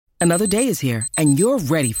Another day is here, and you're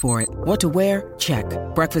ready for it. What to wear? Check.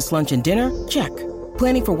 Breakfast, lunch, and dinner? Check.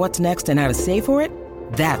 Planning for what's next and how to save for it?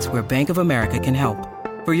 That's where Bank of America can help.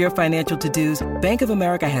 For your financial to-dos, Bank of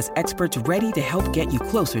America has experts ready to help get you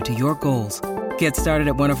closer to your goals. Get started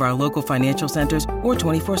at one of our local financial centers or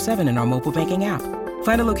 24/7 in our mobile banking app.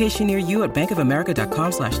 Find a location near you at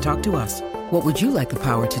bankofamerica.com/talktous. What would you like the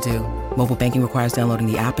power to do? Mobile banking requires downloading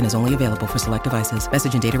the app and is only available for select devices.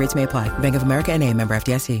 Message and data rates may apply. Bank of America N.A., member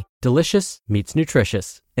FDIC. Delicious meets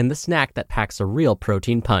nutritious in the snack that packs a real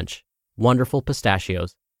protein punch. Wonderful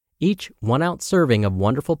Pistachios. Each 1 ounce serving of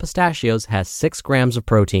Wonderful Pistachios has 6 grams of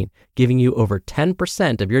protein, giving you over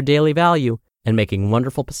 10% of your daily value and making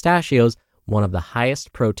Wonderful Pistachios one of the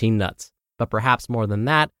highest protein nuts. But perhaps more than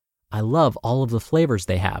that, I love all of the flavors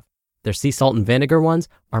they have. Their sea salt and vinegar ones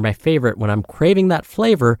are my favorite when I'm craving that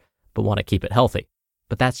flavor but want to keep it healthy.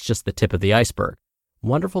 But that's just the tip of the iceberg.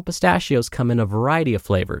 Wonderful Pistachios come in a variety of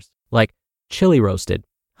flavors, like chili roasted,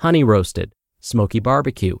 honey roasted, smoky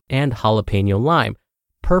barbecue, and jalapeno lime,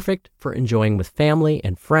 perfect for enjoying with family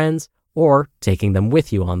and friends or taking them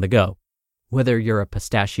with you on the go. Whether you're a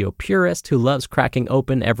pistachio purist who loves cracking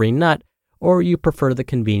open every nut, or you prefer the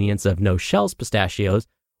convenience of no-shells pistachios,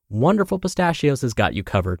 Wonderful Pistachios has got you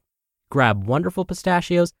covered. Grab Wonderful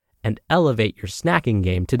Pistachios and elevate your snacking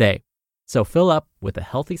game today. So fill up with a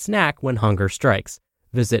healthy snack when hunger strikes.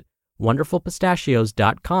 Visit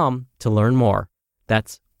wonderfulpistachios.com to learn more.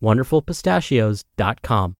 That's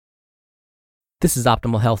wonderfulpistachios.com. This is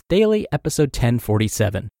Optimal Health Daily, episode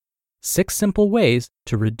 1047. 6 Simple Ways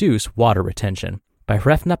to Reduce Water Retention by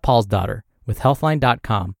Hrefna Paulsdottir with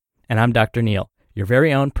Healthline.com. And I'm Dr. Neil, your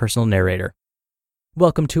very own personal narrator.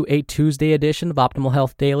 Welcome to a Tuesday edition of Optimal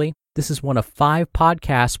Health Daily. This is one of 5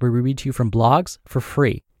 podcasts where we read to you from blogs for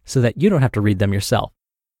free so that you don't have to read them yourself.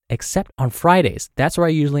 Except on Fridays, that's where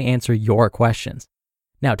I usually answer your questions.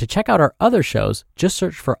 Now, to check out our other shows, just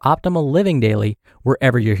search for Optimal Living Daily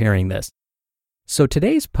wherever you're hearing this. So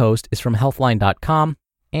today's post is from Healthline.com,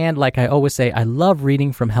 and like I always say, I love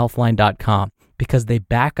reading from Healthline.com because they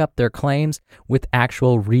back up their claims with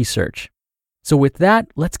actual research. So with that,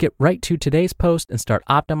 let's get right to today's post and start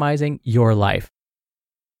optimizing your life.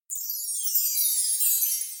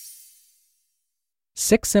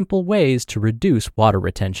 6 Simple Ways to Reduce Water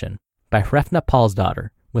Retention by Hrefna Paulsdottir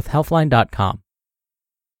with Healthline.com.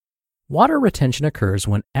 Water retention occurs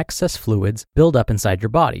when excess fluids build up inside your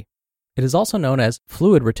body. It is also known as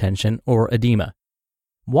fluid retention or edema.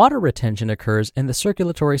 Water retention occurs in the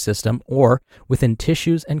circulatory system or within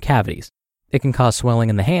tissues and cavities. It can cause swelling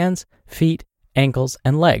in the hands, feet, ankles,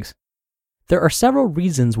 and legs. There are several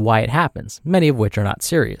reasons why it happens, many of which are not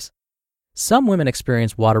serious. Some women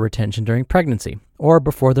experience water retention during pregnancy or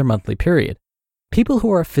before their monthly period. People who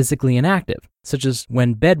are physically inactive, such as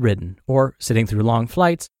when bedridden or sitting through long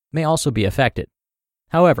flights, may also be affected.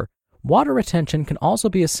 However, water retention can also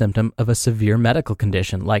be a symptom of a severe medical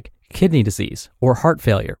condition like kidney disease or heart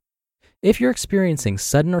failure. If you're experiencing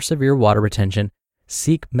sudden or severe water retention,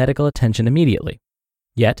 seek medical attention immediately.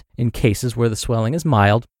 Yet, in cases where the swelling is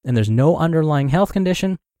mild and there's no underlying health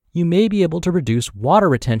condition, you may be able to reduce water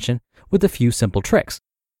retention with a few simple tricks.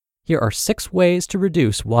 Here are 6 ways to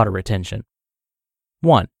reduce water retention.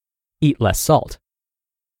 1. Eat less salt.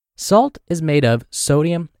 Salt is made of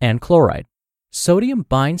sodium and chloride. Sodium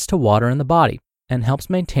binds to water in the body and helps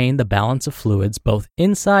maintain the balance of fluids both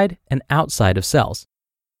inside and outside of cells.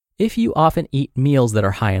 If you often eat meals that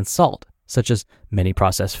are high in salt, such as many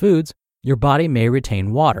processed foods, your body may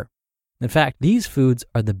retain water. In fact, these foods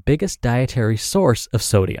are the biggest dietary source of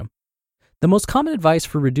sodium. The most common advice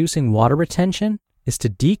for reducing water retention is to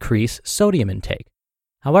decrease sodium intake.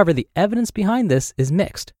 However, the evidence behind this is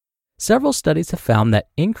mixed. Several studies have found that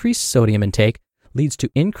increased sodium intake leads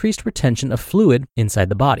to increased retention of fluid inside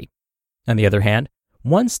the body. On the other hand,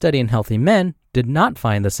 one study in healthy men did not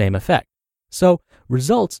find the same effect. So,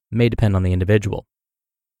 results may depend on the individual.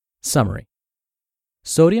 Summary.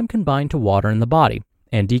 Sodium can bind to water in the body,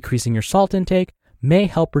 and decreasing your salt intake may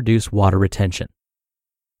help reduce water retention.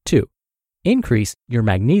 2. Increase your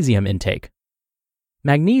magnesium intake.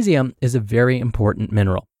 Magnesium is a very important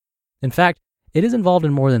mineral. In fact, it is involved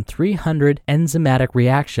in more than 300 enzymatic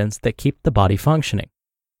reactions that keep the body functioning.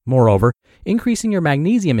 Moreover, increasing your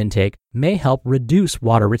magnesium intake may help reduce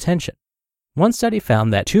water retention. One study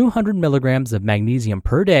found that 200 milligrams of magnesium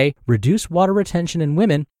per day reduced water retention in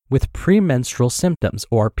women with premenstrual symptoms,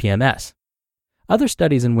 or PMS. Other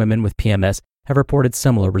studies in women with PMS have reported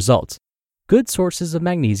similar results. Good sources of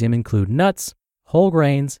magnesium include nuts, whole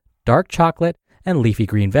grains, dark chocolate, and leafy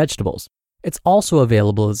green vegetables. It's also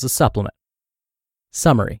available as a supplement.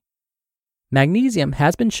 Summary. Magnesium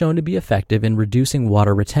has been shown to be effective in reducing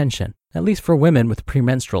water retention, at least for women with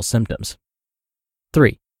premenstrual symptoms.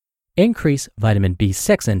 3. Increase vitamin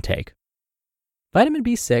B6 intake. Vitamin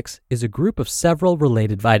B6 is a group of several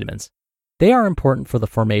related vitamins. They are important for the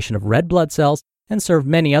formation of red blood cells and serve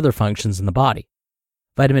many other functions in the body.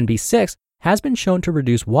 Vitamin B6 has been shown to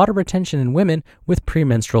reduce water retention in women with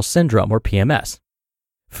premenstrual syndrome or PMS.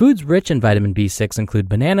 Foods rich in vitamin B6 include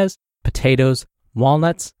bananas, potatoes,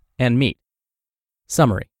 walnuts, and meat.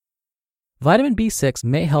 Summary. Vitamin B6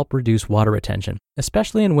 may help reduce water retention,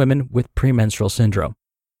 especially in women with premenstrual syndrome.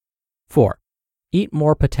 4. Eat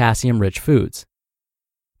more potassium-rich foods.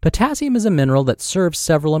 Potassium is a mineral that serves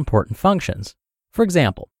several important functions. For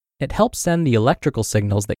example, it helps send the electrical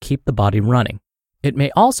signals that keep the body running. It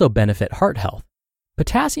may also benefit heart health.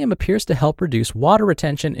 Potassium appears to help reduce water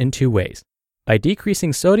retention in two ways, by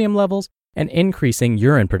decreasing sodium levels and increasing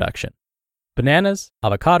urine production. Bananas,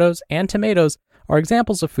 avocados, and tomatoes are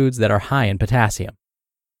examples of foods that are high in potassium.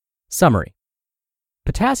 Summary.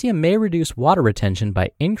 Potassium may reduce water retention by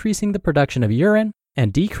increasing the production of urine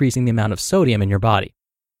and decreasing the amount of sodium in your body.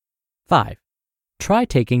 5. Try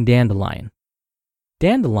taking dandelion.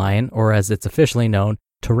 Dandelion, or as it's officially known,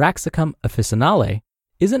 Taraxacum officinale,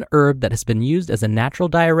 is an herb that has been used as a natural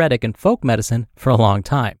diuretic in folk medicine for a long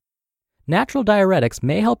time. Natural diuretics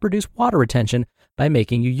may help reduce water retention by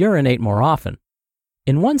making you urinate more often.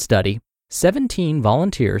 In one study, 17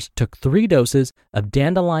 volunteers took 3 doses of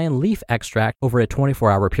dandelion leaf extract over a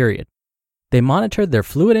 24-hour period. They monitored their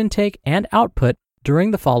fluid intake and output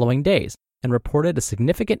during the following days and reported a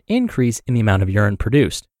significant increase in the amount of urine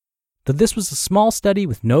produced. Though this was a small study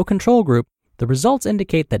with no control group, the results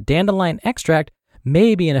indicate that dandelion extract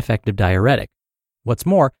may be an effective diuretic. What's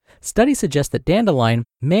more, studies suggest that dandelion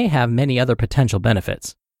may have many other potential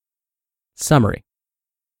benefits. Summary.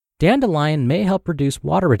 Dandelion may help reduce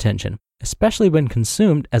water retention, especially when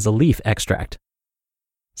consumed as a leaf extract.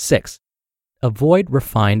 6. Avoid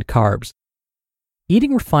refined carbs.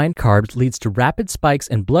 Eating refined carbs leads to rapid spikes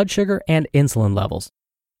in blood sugar and insulin levels.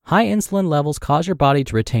 High insulin levels cause your body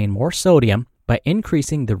to retain more sodium by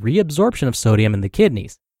increasing the reabsorption of sodium in the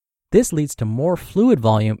kidneys. This leads to more fluid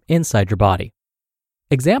volume inside your body.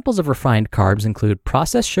 Examples of refined carbs include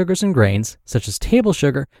processed sugars and grains, such as table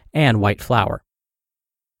sugar and white flour.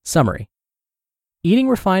 Summary. Eating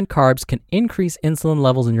refined carbs can increase insulin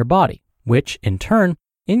levels in your body, which, in turn,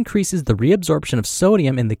 increases the reabsorption of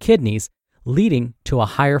sodium in the kidneys, leading to a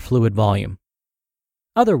higher fluid volume.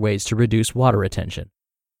 Other ways to reduce water retention.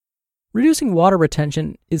 Reducing water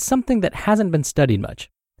retention is something that hasn't been studied much.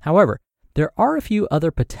 However, there are a few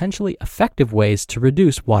other potentially effective ways to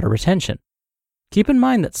reduce water retention. Keep in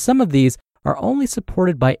mind that some of these are only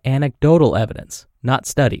supported by anecdotal evidence, not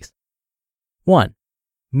studies. 1.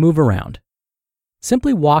 Move around.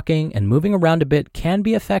 Simply walking and moving around a bit can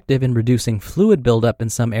be effective in reducing fluid buildup in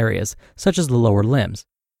some areas, such as the lower limbs.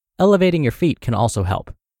 Elevating your feet can also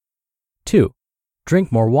help. 2.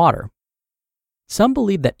 Drink more water. Some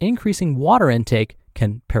believe that increasing water intake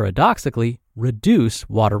can, paradoxically, reduce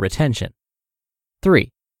water retention.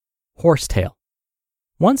 3. Horsetail.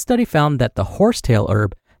 One study found that the horsetail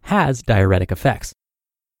herb has diuretic effects.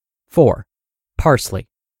 4. Parsley.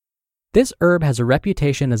 This herb has a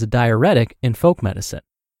reputation as a diuretic in folk medicine.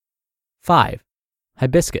 5.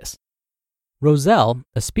 Hibiscus. Roselle,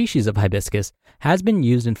 a species of hibiscus, has been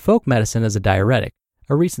used in folk medicine as a diuretic.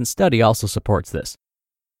 A recent study also supports this.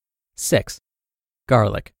 6.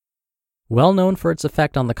 Garlic. Well known for its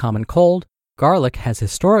effect on the common cold, garlic has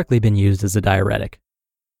historically been used as a diuretic.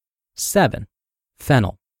 7.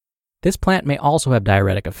 Fennel. This plant may also have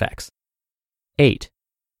diuretic effects. 8.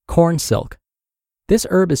 Corn silk. This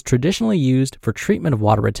herb is traditionally used for treatment of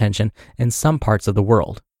water retention in some parts of the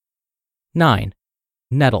world. 9.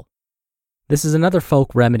 Nettle. This is another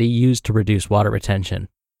folk remedy used to reduce water retention.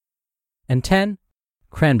 And 10.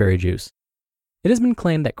 Cranberry juice. It has been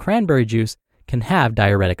claimed that cranberry juice can have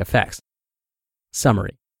diuretic effects.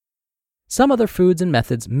 Summary. Some other foods and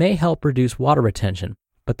methods may help reduce water retention,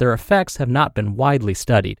 but their effects have not been widely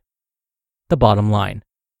studied. The bottom line.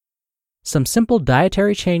 Some simple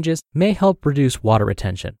dietary changes may help reduce water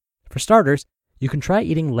retention. For starters, you can try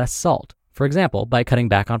eating less salt, for example, by cutting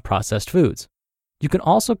back on processed foods. You can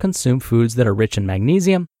also consume foods that are rich in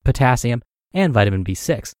magnesium, potassium, and vitamin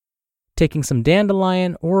B6. Taking some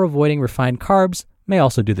dandelion or avoiding refined carbs may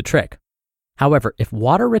also do the trick. However, if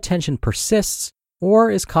water retention persists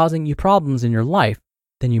or is causing you problems in your life,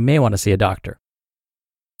 then you may want to see a doctor.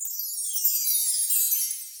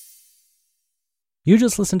 You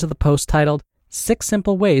just listened to the post titled 6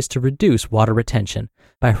 Simple Ways to Reduce Water Retention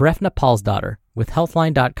by Hrefna Paulsdottir with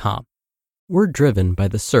Healthline.com. We're driven by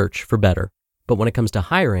the search for better. But when it comes to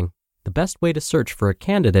hiring, the best way to search for a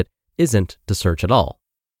candidate isn't to search at all.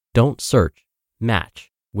 Don't search, match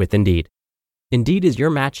with Indeed. Indeed is your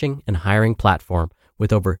matching and hiring platform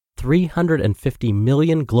with over 350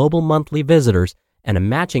 million global monthly visitors and a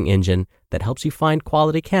matching engine that helps you find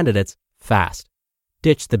quality candidates fast.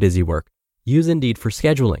 Ditch the busy work. Use Indeed for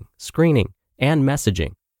scheduling, screening, and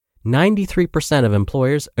messaging. 93% of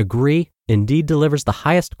employers agree Indeed delivers the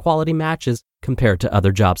highest quality matches compared to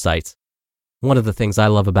other job sites. One of the things I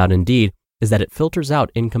love about Indeed is that it filters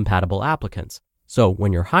out incompatible applicants. So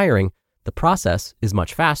when you're hiring, the process is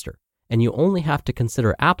much faster, and you only have to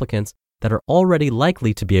consider applicants that are already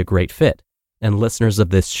likely to be a great fit. And listeners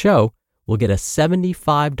of this show will get a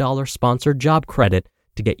 $75 sponsored job credit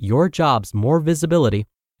to get your jobs more visibility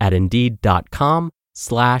at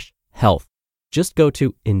Indeed.com/health. Just go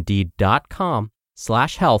to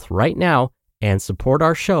Indeed.com/health right now and support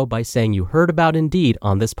our show by saying you heard about Indeed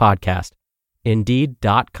on this podcast.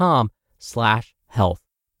 Indeed.com/health.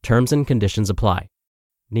 Terms and conditions apply.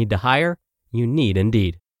 Need to hire? You need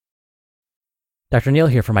Indeed. Dr. Neal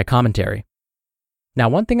here for my commentary. Now,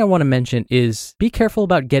 one thing I want to mention is be careful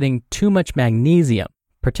about getting too much magnesium,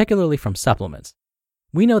 particularly from supplements.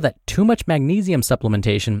 We know that too much magnesium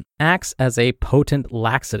supplementation acts as a potent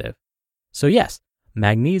laxative. So yes,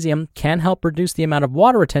 magnesium can help reduce the amount of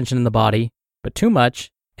water retention in the body, but too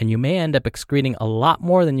much, and you may end up excreting a lot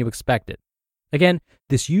more than you expected. Again,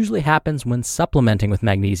 this usually happens when supplementing with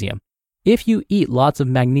magnesium. If you eat lots of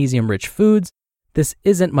magnesium-rich foods, this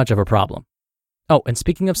isn't much of a problem. Oh, and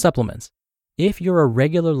speaking of supplements, if you're a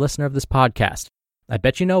regular listener of this podcast, I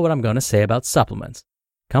bet you know what I'm going to say about supplements.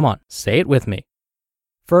 Come on, say it with me.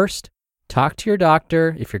 First, talk to your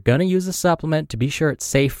doctor if you're going to use a supplement to be sure it's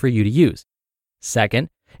safe for you to use. Second,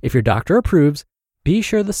 if your doctor approves, be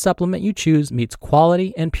sure the supplement you choose meets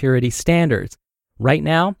quality and purity standards. Right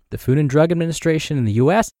now, the Food and Drug Administration in the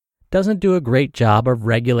US doesn't do a great job of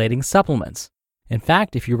regulating supplements. In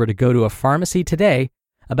fact, if you were to go to a pharmacy today,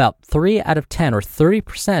 about 3 out of 10 or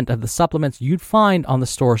 30% of the supplements you'd find on the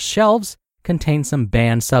store's shelves contain some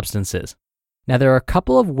banned substances. Now, there are a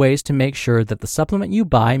couple of ways to make sure that the supplement you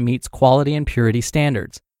buy meets quality and purity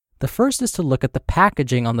standards. The first is to look at the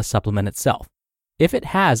packaging on the supplement itself. If it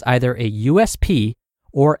has either a USP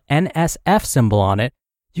or NSF symbol on it,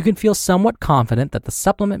 you can feel somewhat confident that the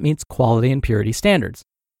supplement meets quality and purity standards.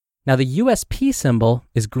 Now, the USP symbol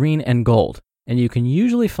is green and gold, and you can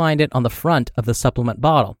usually find it on the front of the supplement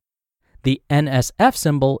bottle. The NSF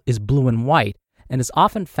symbol is blue and white and is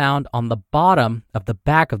often found on the bottom of the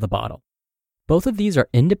back of the bottle. Both of these are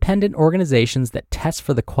independent organizations that test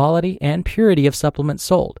for the quality and purity of supplements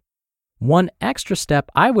sold. One extra step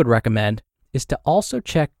I would recommend is to also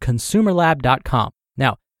check consumerlab.com.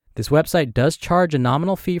 Now, this website does charge a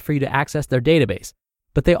nominal fee for you to access their database,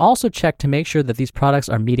 but they also check to make sure that these products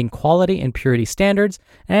are meeting quality and purity standards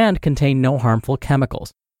and contain no harmful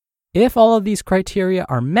chemicals. If all of these criteria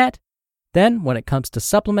are met, then when it comes to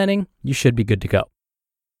supplementing, you should be good to go.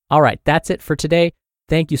 All right, that's it for today.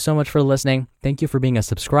 Thank you so much for listening. Thank you for being a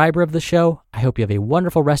subscriber of the show. I hope you have a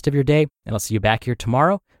wonderful rest of your day, and I'll see you back here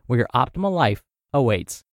tomorrow where your optimal life awaits.